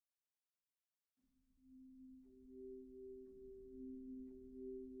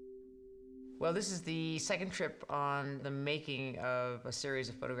Well, this is the second trip on the making of a series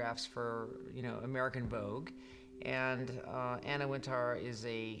of photographs for, American Vogue. And Anna Wintour is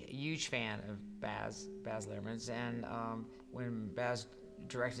a huge fan of Baz Luhrmann's. And when Baz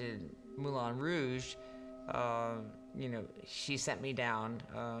directed Moulin Rouge, she sent me down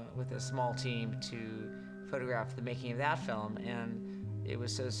with a small team to photograph the making of that film. And it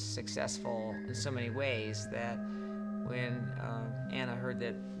was so successful in so many ways that when Anna heard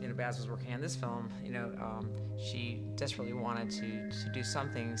that Baz was working on this film, she desperately wanted to do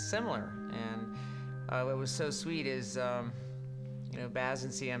something similar. And what was so sweet is, Baz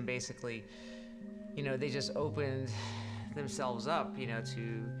and CM basically, they just opened themselves up,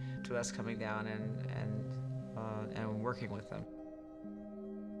 to us coming down and working with them.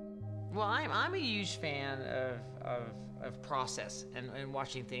 Well, I'm a huge fan of process and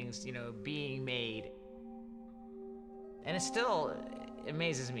watching things, being made. And it still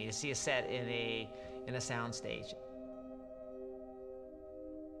amazes me to see a set in a sound stage.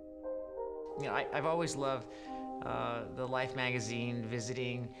 I've always loved the Life magazine,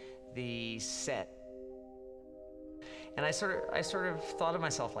 visiting the set, and I sort of thought of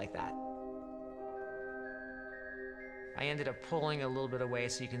myself like that. I ended up pulling a little bit away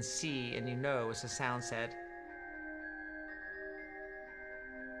so you can see and it's a sound set.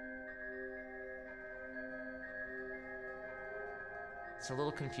 It's a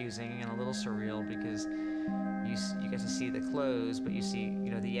little confusing and a little surreal because you get to see the clothes, but you see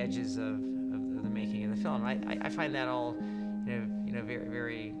the edges of the making of the film. I find that all very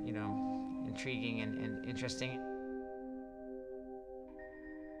very intriguing and interesting.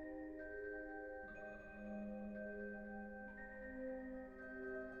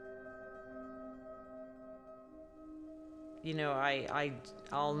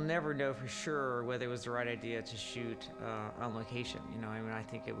 I'll never know for sure whether it was the right idea to shoot on location. I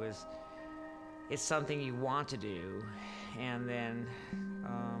think it's something you want to do, and then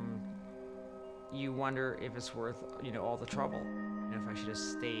you wonder if it's worth all the trouble. If I should have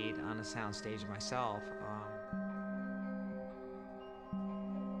stayed on a sound stage myself.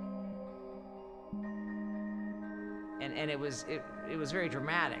 And it was very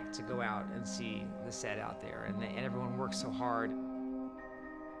dramatic to go out and see the set out there, and everyone worked so hard.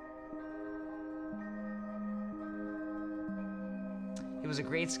 It was a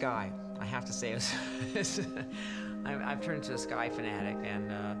great sky, I have to say. I've turned into a sky fanatic,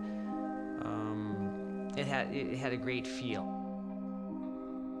 and it had a great feel.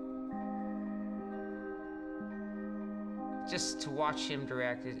 Just to watch him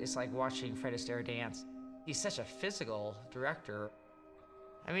direct, it's like watching Fred Astaire dance. He's such a physical director.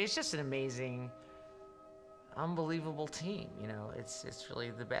 It's just an amazing, unbelievable team. It's really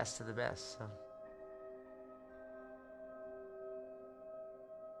the best of the best. So.